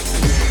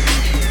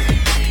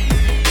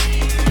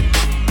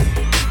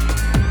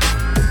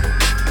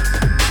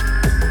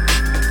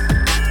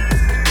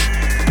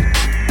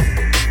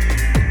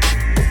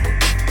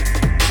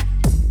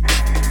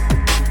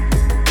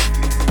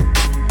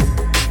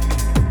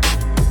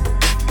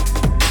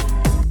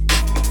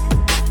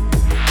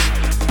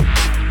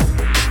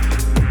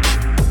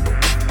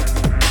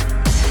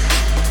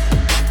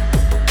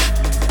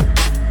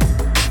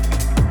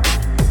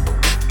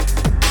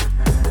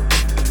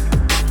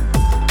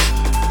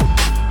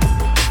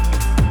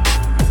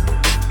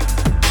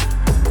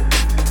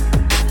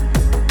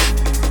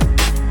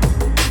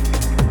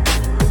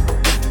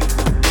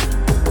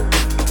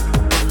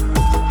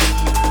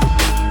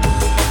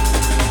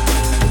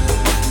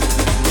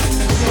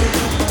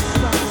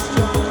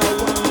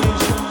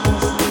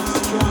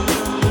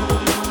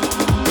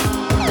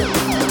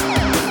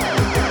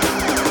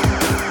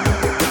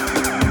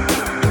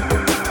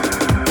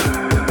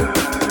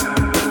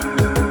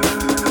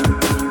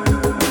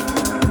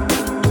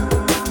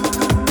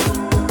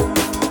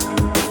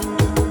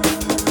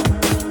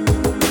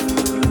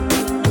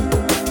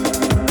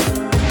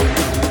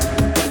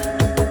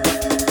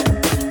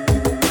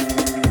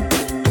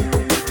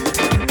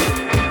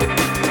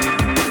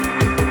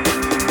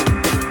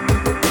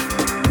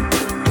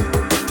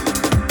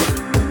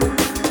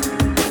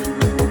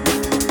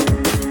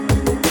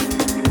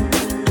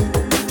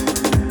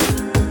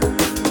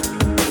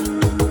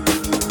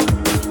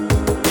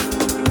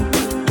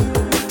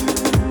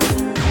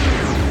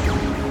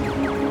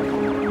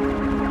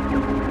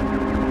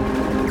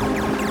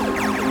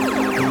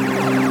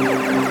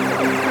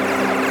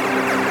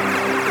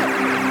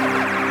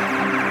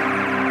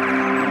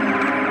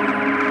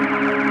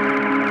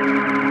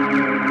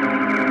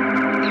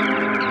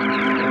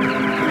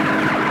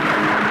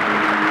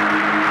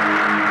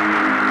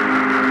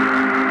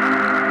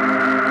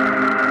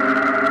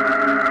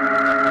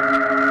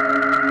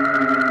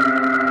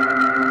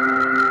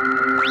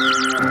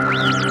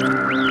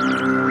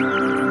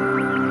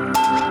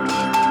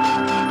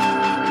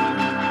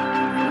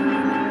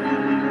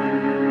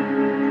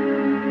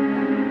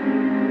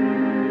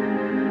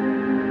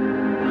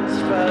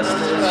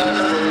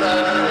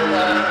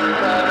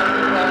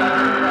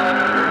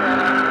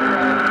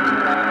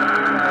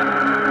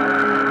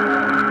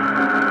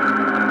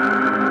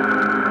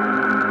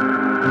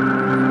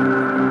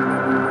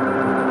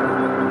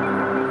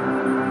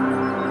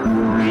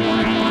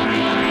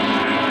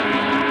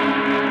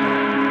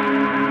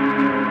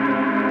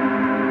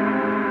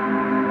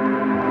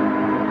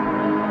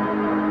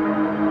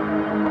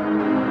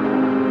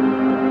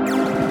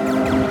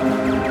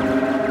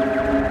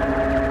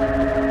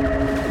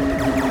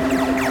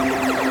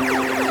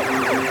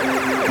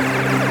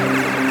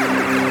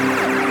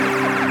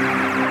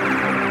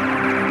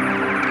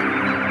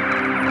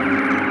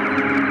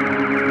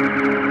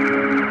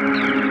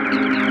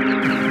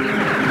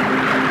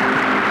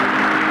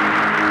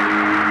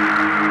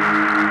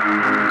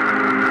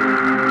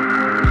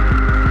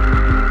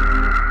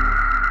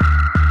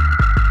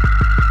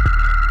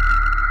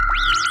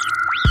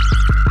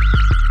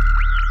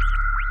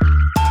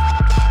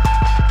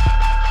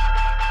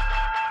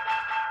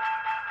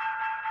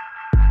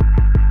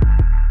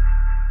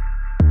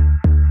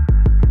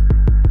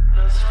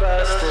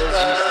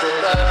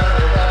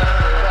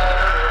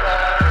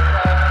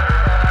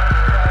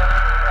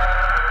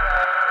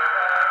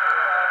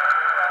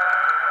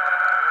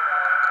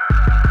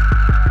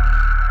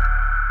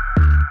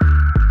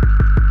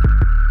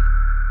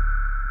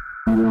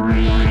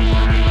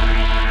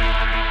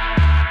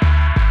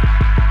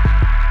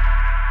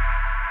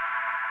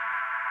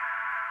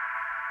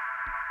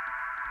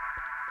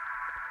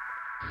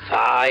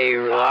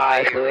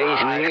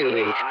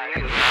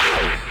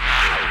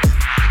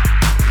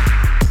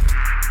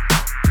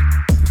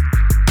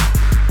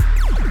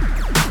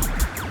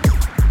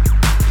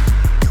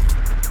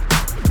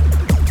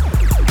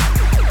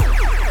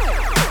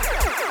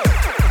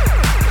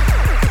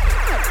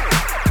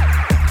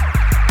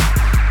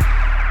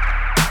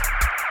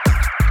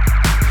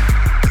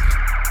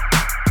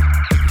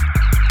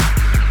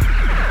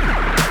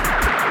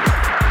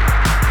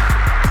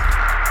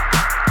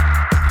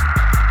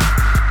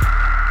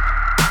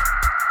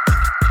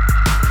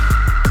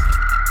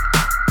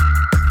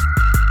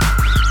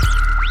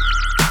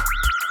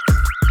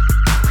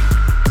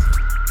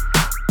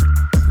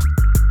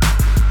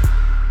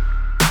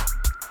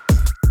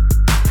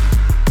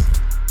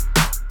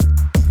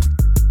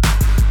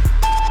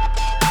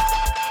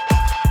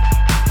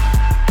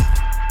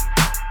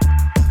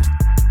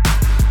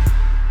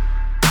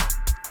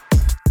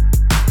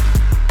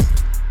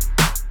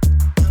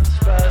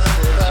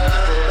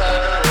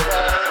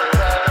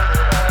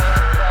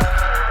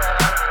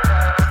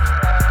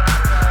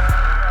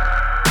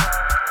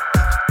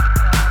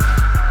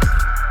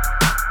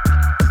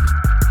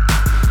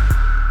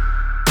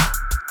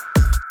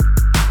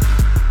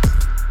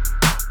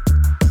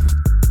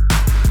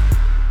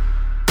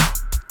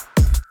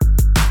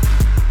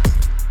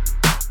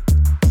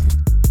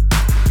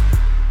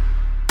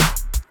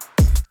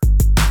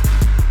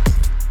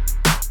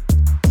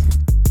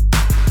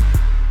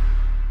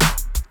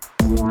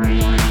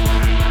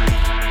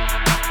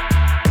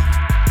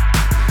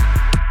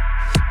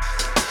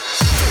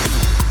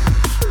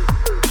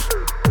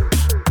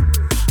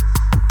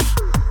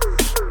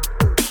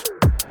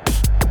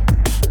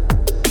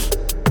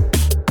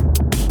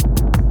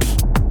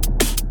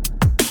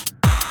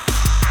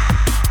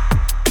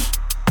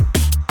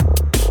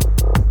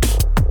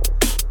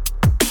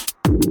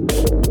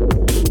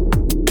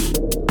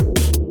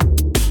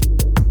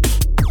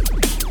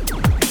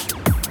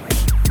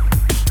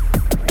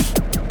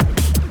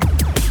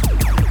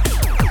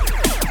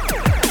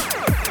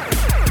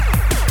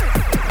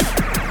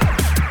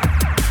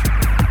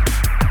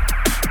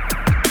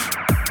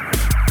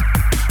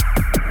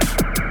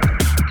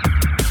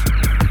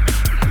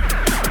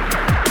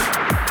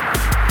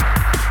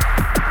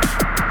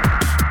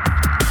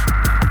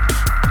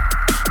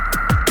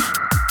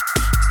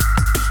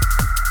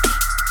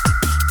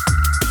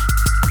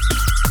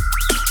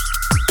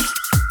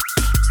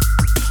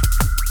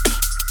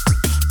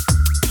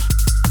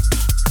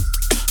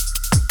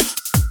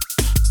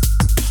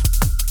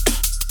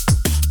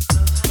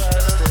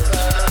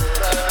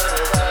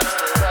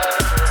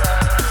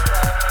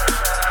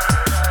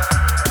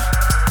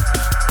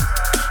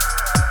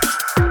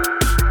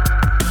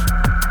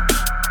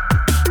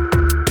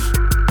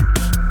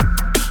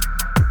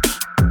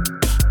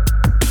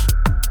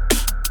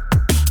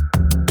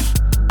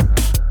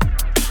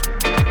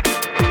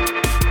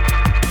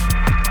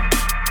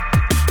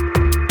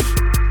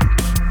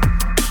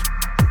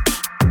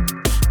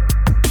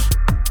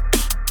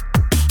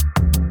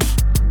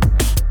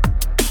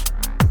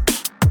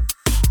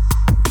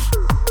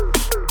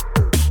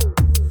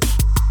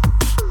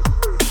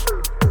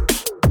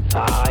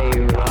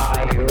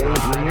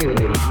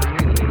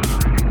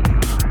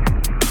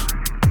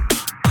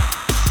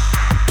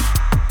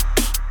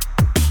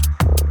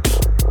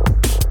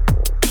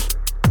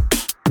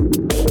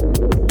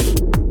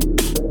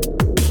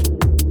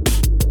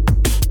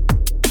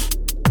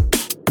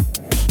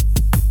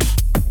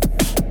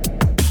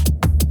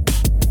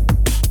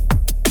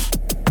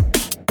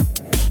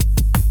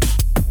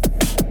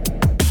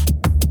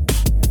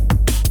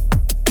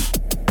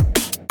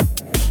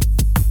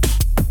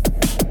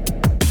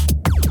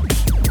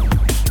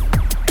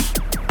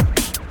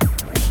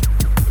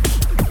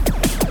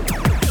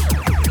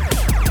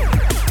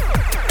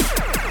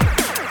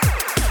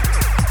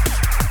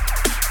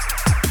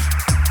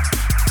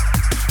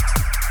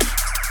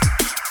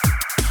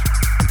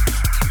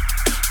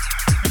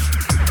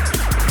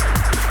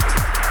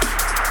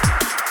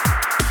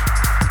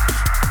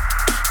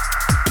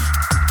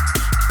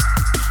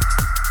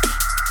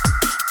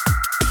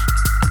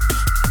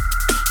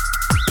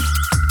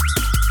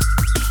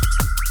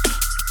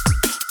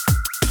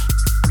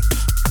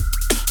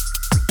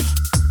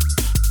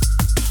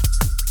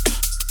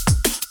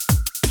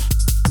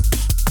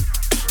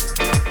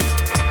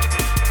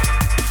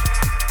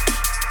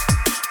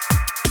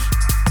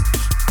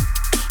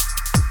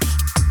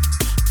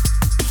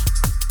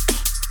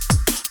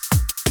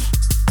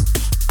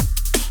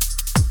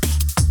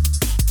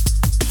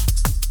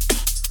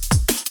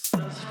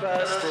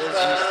 fast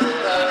as you